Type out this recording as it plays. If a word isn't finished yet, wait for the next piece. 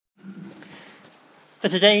For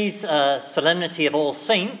today's Solemnity of All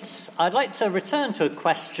Saints, I'd like to return to a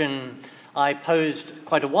question I posed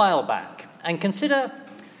quite a while back and consider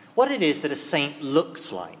what it is that a saint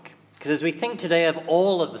looks like. Because as we think today of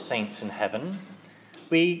all of the saints in heaven,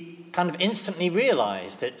 we kind of instantly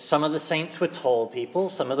realize that some of the saints were tall people,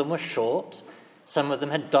 some of them were short, some of them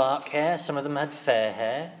had dark hair, some of them had fair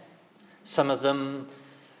hair, some of them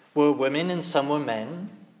were women and some were men.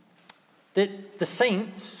 That the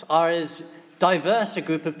saints are as diverse a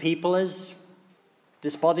group of people as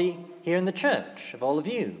this body here in the church, of all of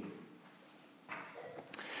you.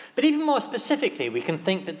 But even more specifically, we can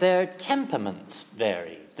think that their temperaments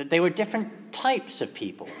vary, that they were different types of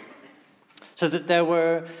people. So that there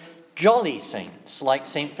were jolly saints, like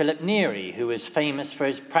St. Philip Neri, who was famous for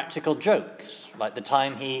his practical jokes, like the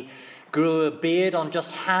time he grew a beard on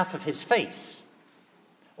just half of his face.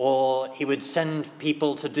 Or he would send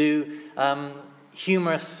people to do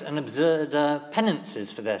humorous and absurd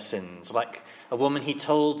penances for their sins, like a woman he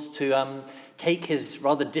told to take his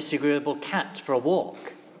rather disagreeable cat for a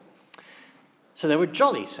walk. So there were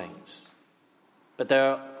jolly saints, but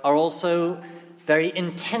there are also very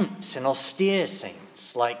intense and austere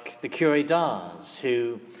saints, like the Curé d'Ars,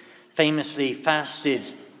 who famously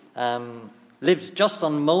lived just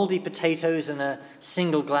on mouldy potatoes and a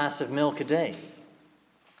single glass of milk a day.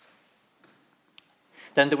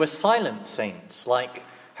 Then there were silent saints, like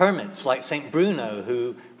hermits, like St. Bruno,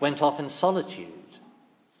 who went off in solitude.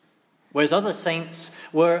 Whereas other saints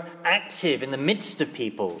were active in the midst of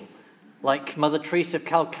people, like Mother Teresa of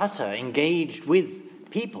Calcutta, engaged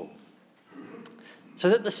with people. So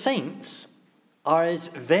that the saints are as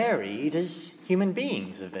varied as human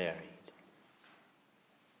beings are varied.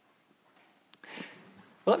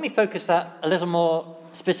 Well, let me focus that a little more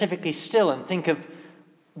specifically still and think of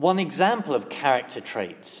one example of character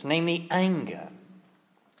traits, namely anger.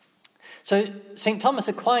 So St. Thomas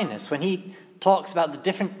Aquinas, when he talks about the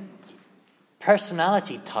different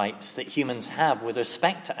personality types that humans have with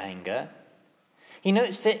respect to anger, he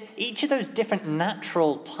notes that each of those different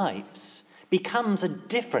natural types becomes a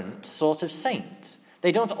different sort of saint.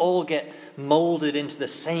 They don't all get molded into the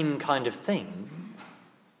same kind of thing.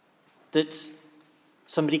 That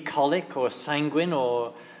somebody colic or sanguine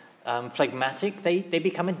or phlegmatic, they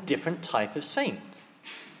become a different type of saint.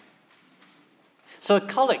 So a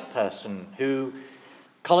colic person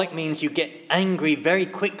colic means you get angry very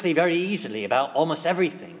quickly, very easily about almost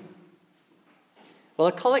everything. Well,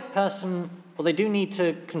 a colic person, they do need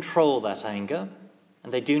to control that anger,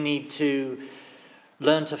 and they do need to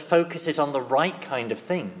learn to focus it on the right kind of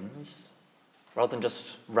things, rather than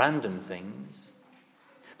just random things.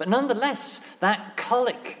 But nonetheless, that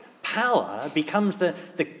colic power becomes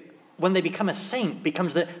when they become a saint,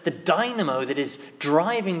 becomes the dynamo that is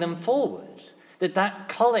driving them forward. That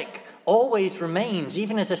colic always remains,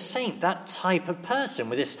 even as a saint, that type of person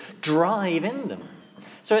with this drive in them.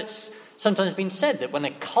 So it's sometimes been said that when a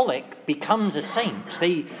colic becomes a saint,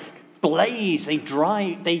 they blaze, they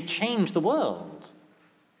drive, they change the world.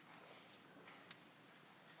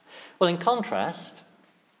 Well, in contrast,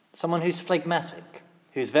 someone who's phlegmatic,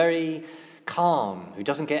 who's very calm, who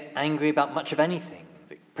doesn't get angry about much of anything,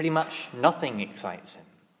 pretty much nothing excites him.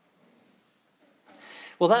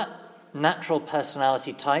 Well, that natural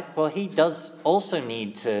personality type, he does also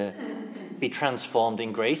need to be transformed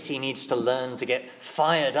in grace. He needs to learn to get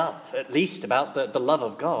fired up, at least about the love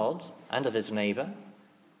of God and of his neighbour.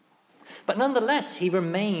 But nonetheless, he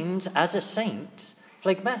remains, as a saint,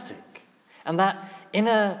 phlegmatic. And that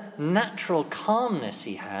inner natural calmness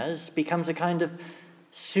he has becomes a kind of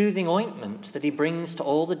soothing ointment that he brings to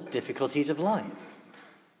all the difficulties of life.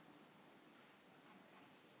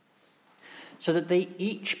 So that they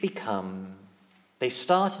each they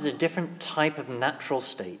start as a different type of natural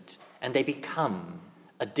state, and they become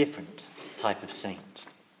a different type of saint.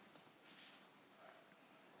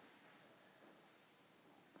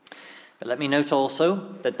 But let me note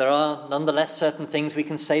also that there are nonetheless certain things we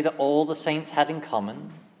can say that all the saints had in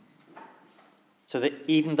common. So that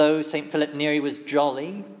even though St. Philip Neri was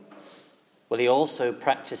jolly, he also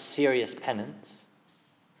practiced serious penance.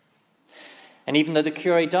 And even though the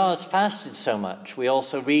Curé d'Ars fasted so much, we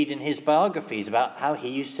also read in his biographies about how he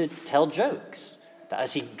used to tell jokes. That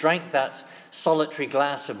as he drank that solitary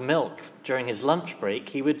glass of milk during his lunch break,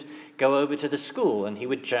 he would go over to the school and he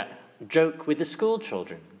would joke with the school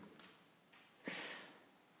children.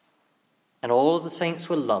 And all of the saints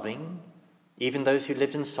were loving, even those who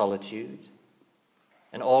lived in solitude.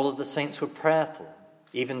 And all of the saints were prayerful,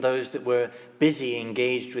 even those that were busy,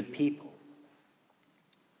 engaged with people.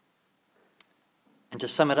 And to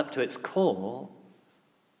sum it up to its core,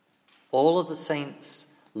 all of the saints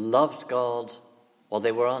loved God while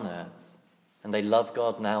they were on earth, and they love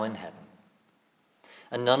God now in heaven.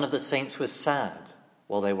 And none of the saints was sad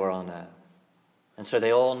while they were on earth. And so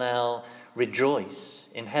they all now rejoice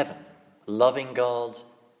in heaven, loving God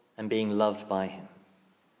and being loved by him.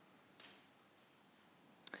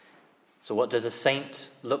 So what does a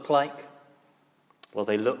saint look like? Well,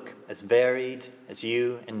 they look as varied as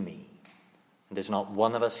you and me. And there's not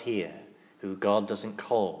one of us here who God doesn't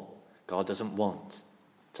call, God doesn't want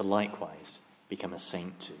to likewise become a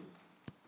saint too.